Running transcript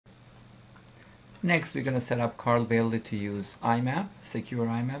Next, we're going to set up Carl Bailey to use IMAP, Secure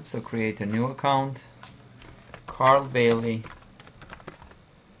IMAP. So create a new account, Carl Bailey,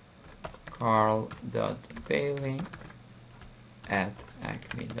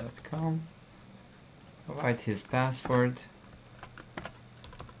 carl.bailey@acme.com. Provide his password.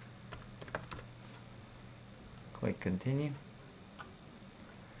 Click continue.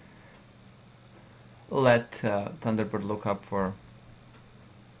 Let Thunderbird look up for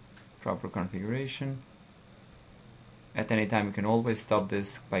proper configuration. At any time you can always stop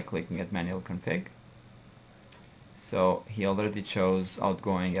this by clicking at manual config. So he already chose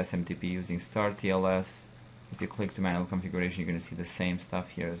outgoing SMTP using star TLS. If you click to manual configuration, you're going to see the same stuff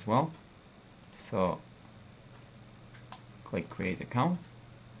here as well. So click create account.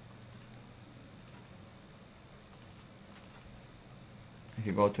 If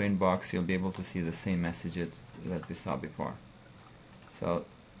you go to inbox, you'll be able to see the same messages that we saw before. So